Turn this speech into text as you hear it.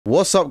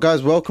What's up,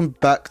 guys? Welcome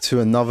back to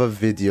another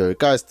video.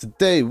 Guys,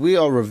 today we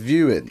are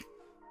reviewing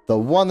the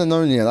one and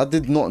only, and I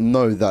did not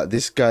know that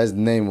this guy's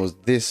name was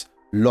this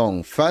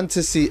long,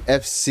 Fantasy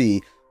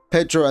FC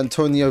Pedro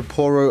Antonio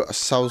Porro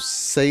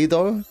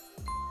Salcedo.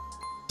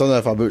 Don't know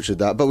if I butchered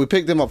that, but we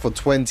picked him up for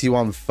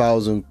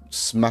 21,000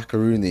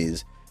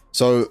 smackaroonies.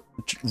 So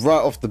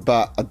right off the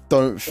bat, I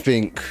don't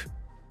think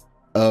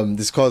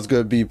this card's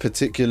going to be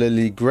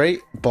particularly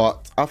great,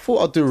 but I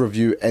thought I'd do a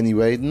review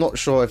anyway. Not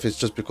sure if it's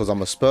just because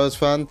I'm a Spurs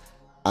fan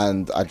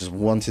and I just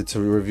wanted to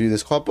review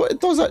this card, but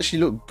it does actually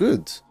look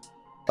good.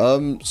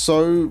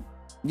 So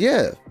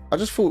yeah, I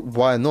just thought,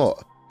 why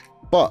not?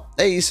 But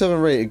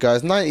 87 rated,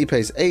 guys, 90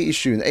 pace, 80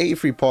 shooting,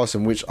 83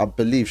 passing, which I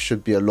believe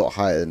should be a lot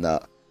higher than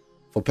that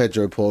for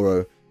Pedro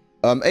Porro.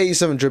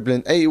 87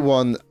 dribbling,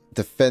 81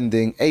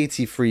 defending,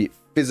 83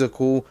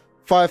 physical,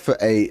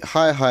 5'8",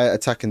 high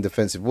attacking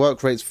defensive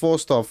work rates,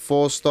 4-star,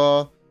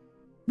 4-star.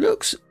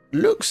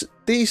 Looks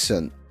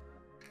decent.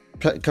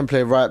 Can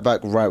play right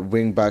back, right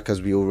wing back,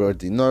 as we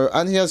already know,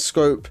 and he has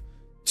scope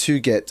to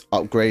get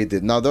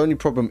upgraded. Now the only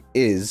problem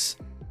is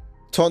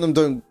Tottenham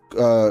don't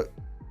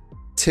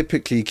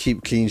typically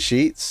keep clean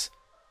sheets,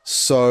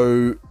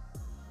 so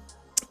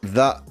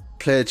that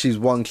player achieves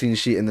 1 clean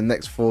sheet in the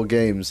next 4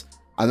 games.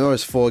 I know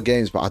it's 4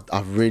 games, but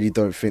I really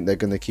don't think they're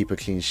going to keep a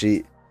clean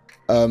sheet.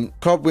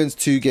 Club wins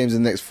 2 games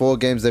in the next 4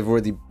 games. They've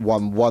already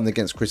won 1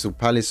 against Crystal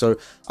Palace, so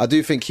I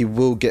do think he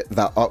will get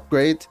that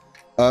upgrade.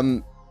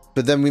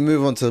 But then we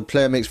move on to the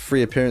player makes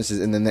 3 appearances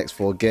in the next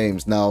 4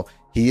 games. Now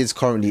he is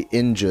currently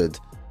injured,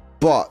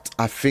 but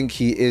I think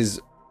he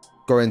is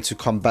going to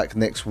come back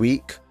next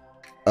week,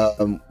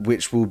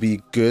 which will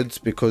be good,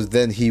 because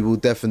then he will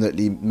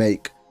definitely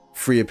make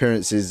 3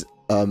 appearances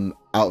out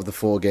of the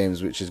 4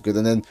 games, which is good.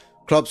 And then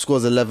club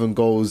scores 11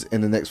 goals in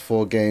the next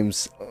 4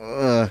 games.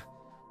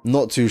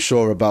 Not too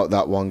sure about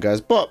that one, guys.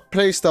 But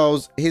play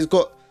styles, he's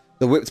got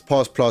the whipped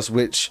pass plus,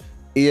 which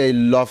EA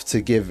love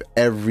to give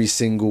every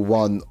single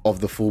one of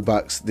the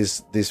fullbacks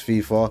this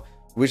FIFA,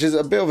 which is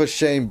a bit of a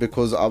shame,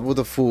 because I would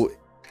have thought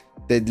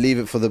they'd leave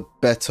it for the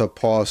better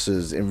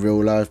passers in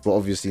real life, but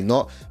obviously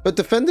not. But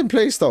defending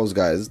play styles,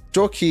 guys,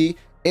 jockey,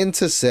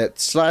 intercept,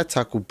 slide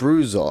tackle,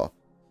 bruiser,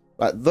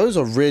 like those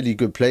are really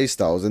good play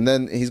styles. And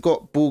then he's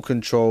got ball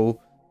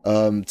control,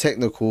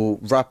 technical,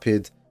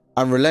 rapid,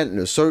 and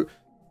relentless. So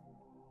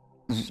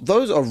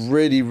those are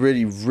really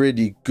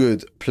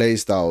good play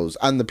styles,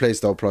 and the play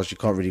style plus, you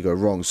can't really go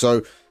wrong.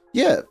 So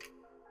yeah,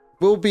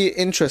 will be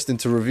interesting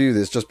to review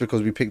this, just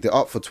because we picked it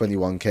up for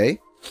 21k.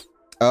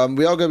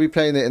 We are going to be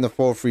playing it in a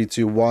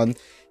 4-3-2-1.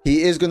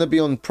 He is going to be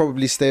on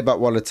probably stay back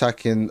while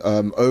attacking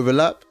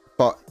overlap,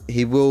 but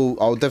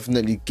I'll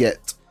definitely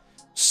get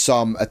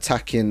some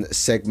attacking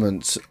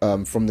segments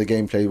from the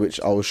gameplay, which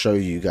I will show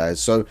you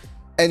guys. So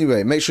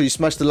anyway, make sure you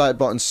smash the like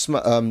button,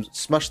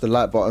 smash the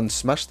like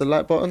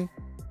button.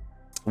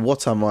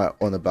 What am I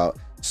on about?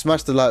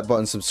 Smash the like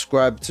button,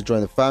 subscribe to join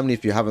the family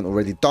if you haven't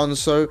already done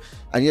so.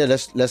 And yeah,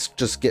 let's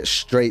just get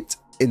straight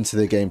into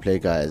the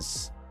gameplay,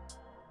 guys.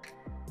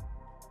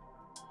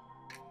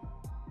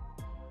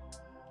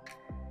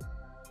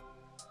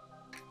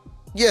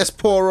 Yes,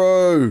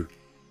 Porro.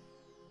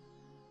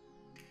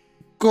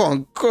 Go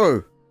on,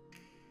 go.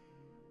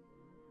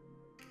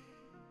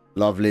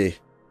 Lovely.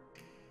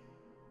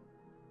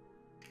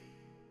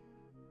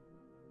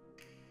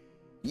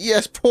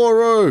 Yes,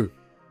 Porro.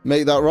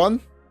 Make that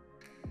run.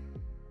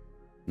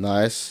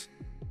 Nice.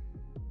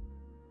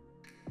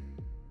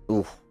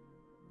 Ooh.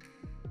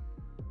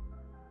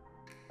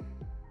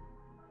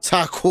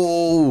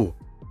 Tackle.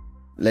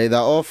 Lay that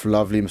off.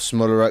 Lovely.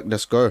 Smolarek.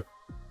 Let's go.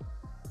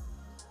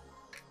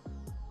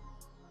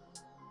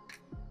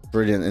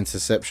 Brilliant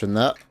interception,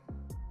 that.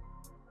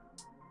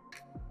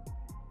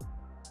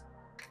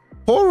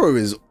 Porro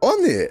is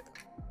on it.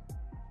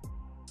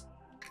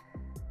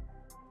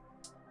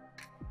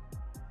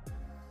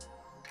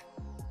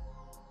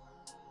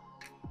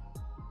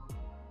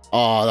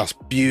 Oh, that's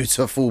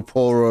beautiful,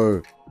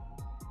 Porro.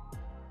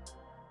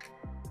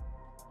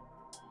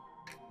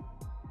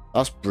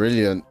 That's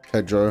brilliant,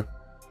 Pedro.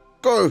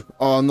 Go.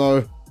 Oh,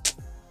 no.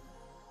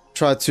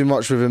 Tried too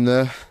much with him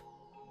there.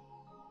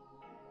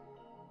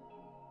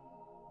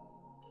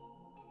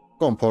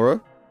 Go on,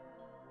 Porro.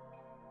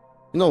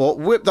 You know what?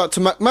 Whip that to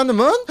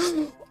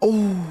McManaman.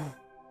 Oh.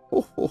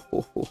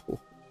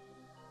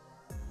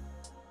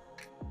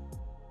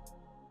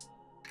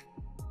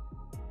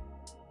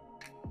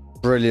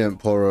 Brilliant,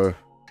 Porro.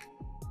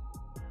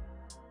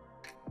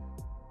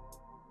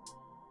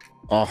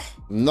 Oh,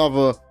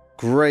 another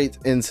great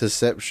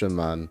interception,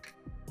 man.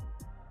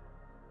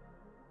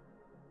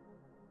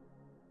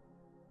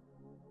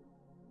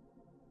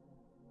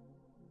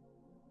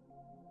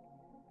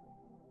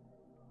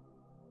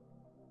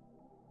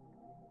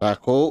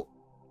 Tackle.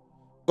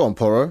 Go on,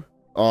 Porro.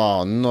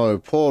 Oh, no,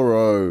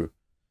 Porro.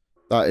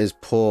 That is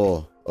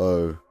poor.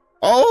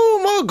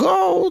 Oh my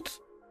God.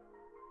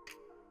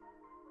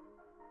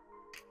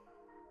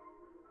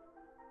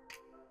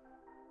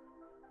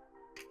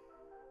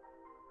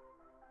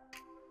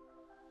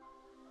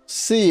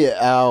 See it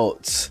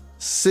out.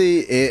 See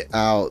it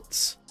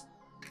out.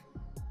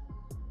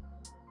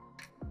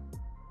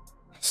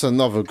 It's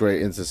another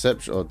great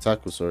interception or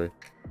tackle, sorry.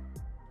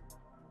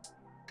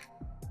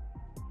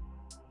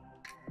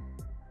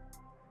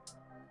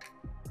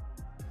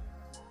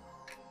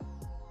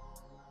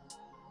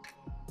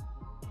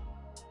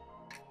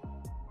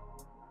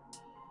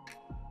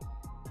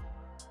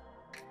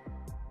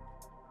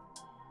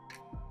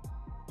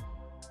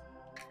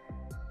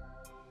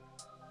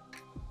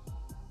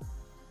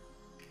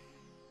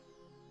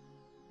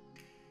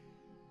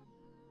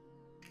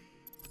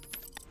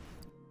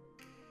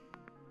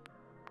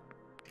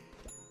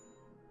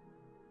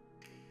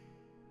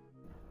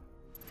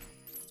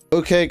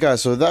 Okay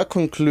guys, so that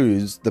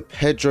concludes the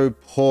Pedro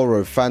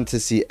Porro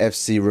Fantasy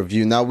FC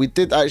review. Now we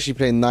did actually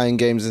play 9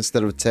 games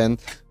instead of 10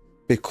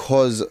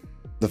 because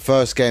the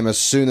first game, as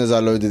soon as I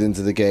loaded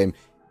into the game,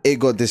 it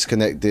got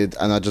disconnected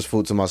and I just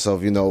thought to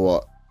myself, you know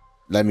what,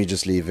 let me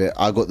just leave it.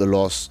 I got the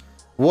loss,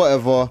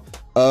 whatever.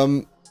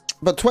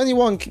 But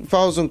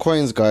 21,000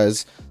 coins,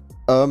 guys.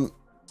 I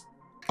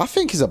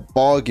think is a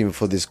bargain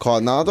for this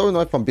card. Now I don't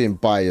know if I'm being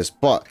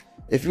biased, but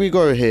if we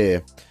go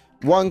here,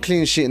 1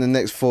 clean sheet in the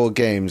next 4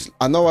 games.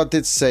 I know I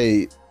did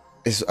say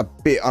it's a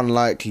bit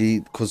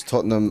unlikely because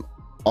Tottenham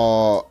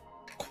are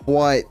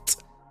quite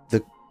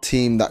the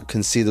team that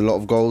concede a lot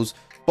of goals,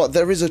 but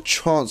there is a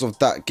chance of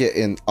that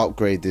getting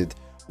upgraded.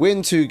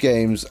 Win 2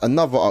 games,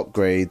 another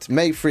upgrade,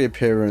 make 3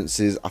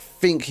 appearances. I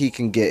think he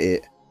can get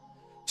it.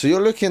 So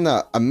you're looking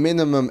at a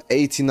minimum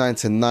 89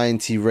 to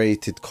 90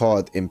 rated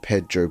card in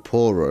Pedro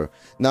Porro.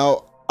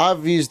 Now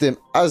I've used him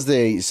as the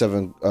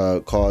 87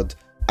 card.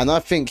 And I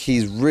think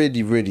he's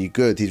really, really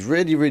good. He's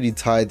really, really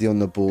tidy on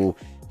the ball.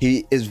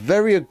 He is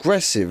very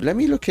aggressive. Let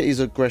me look at his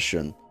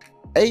aggression.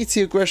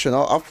 80 aggression.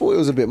 I thought it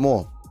was a bit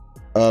more.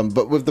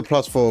 But with the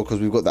 +4, because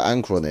we've got the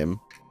anchor on him.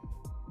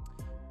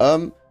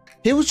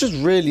 He was just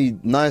really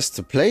nice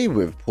to play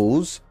with,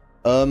 Pauls.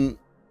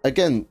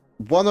 Again,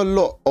 won a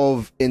lot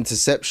of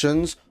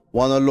interceptions.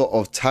 Won a lot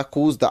of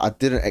tackles that I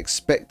didn't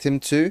expect him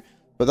to.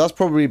 But that's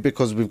probably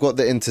because we've got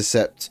the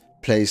intercept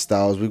play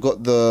styles. We've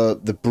got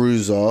the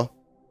bruiser,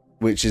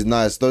 which is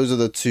nice. Those are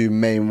the 2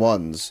 main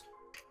ones.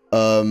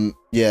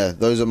 Yeah,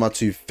 those are my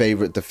 2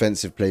 favorite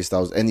defensive play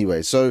styles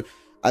anyway. So,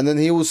 and then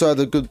he also had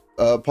a good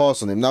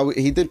pass on him. Now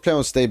he did play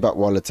on stay back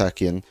while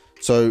attacking,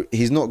 so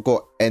he's not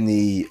got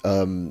any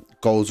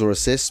goals or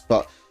assists,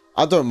 but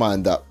I don't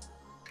mind that.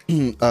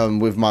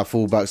 With my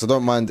fullbacks, I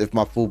don't mind if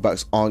my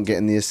fullbacks aren't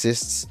getting the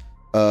assists.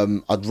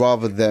 I'd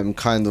rather them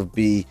kind of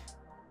be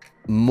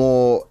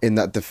more in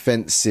that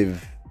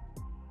defensive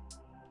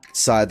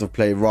side of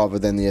play rather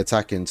than the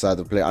attacking side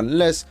of play,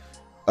 unless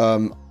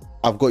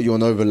I've got you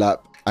on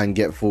overlap and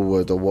get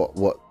forward or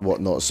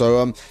whatnot.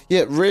 So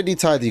yeah, really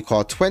tidy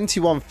card.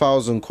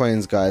 21,000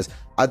 coins, guys.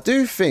 I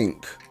do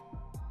think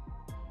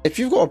if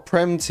you've got a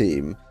Prem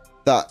team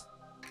that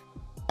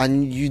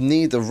and you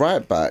need a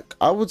right back,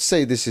 I would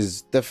say this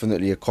is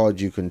definitely a card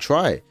you can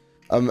try.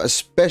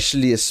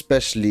 Especially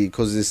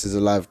because this is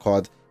a live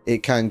card,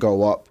 it can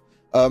go up.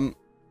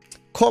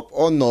 Cop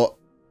or not,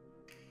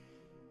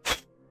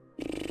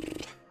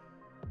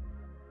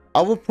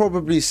 I would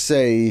probably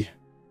say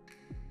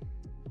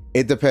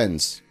it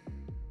depends.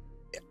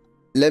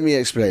 Let me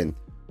explain.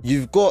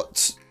 You've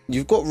got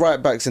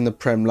right backs in the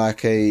Prem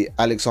like a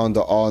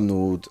Alexander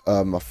Arnold.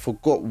 I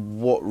forgot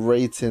what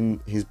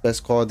rating his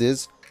best card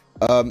is.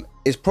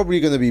 It's probably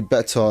going to be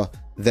better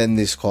than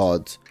this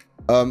card.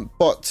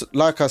 But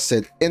like I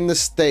said, in the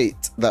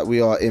state that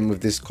we are in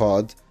with this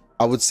card,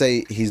 I would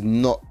say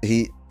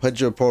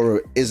Pedro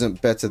Porro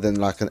isn't better than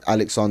like an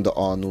Alexander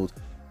Arnold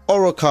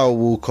or a Kyle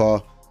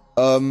Walker.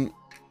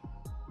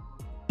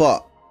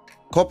 But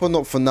cop or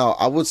not for now,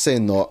 I would say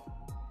not.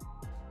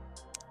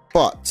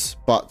 But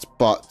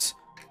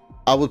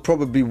I would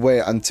probably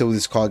wait until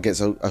this card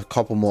gets a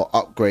couple more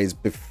upgrades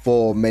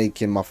before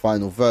making my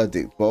final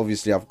verdict. But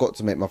obviously I've got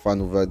to make my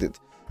final verdict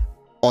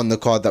on the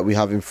card that we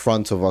have in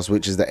front of us,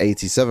 which is the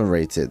 87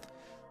 rated.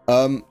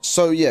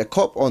 So yeah,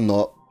 cop or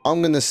not,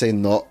 I'm gonna say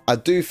not. I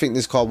do think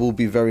this card will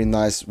be very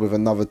nice with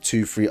another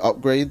 2-3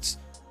 upgrades.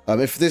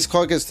 If this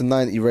card gets to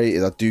 90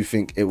 rated, I do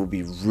think it will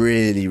be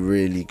really,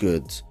 really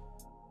good.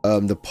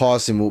 The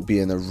passing will be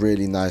in a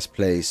really nice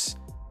place.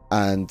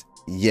 And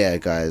yeah,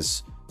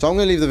 guys, so I'm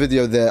gonna leave the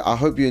video there. I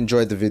hope you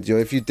enjoyed the video.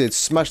 If you did,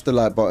 smash the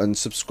like button,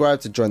 subscribe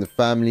to join the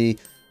family,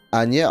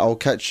 and yeah, I'll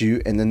catch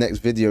you in the next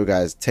video,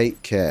 guys.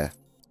 Take care.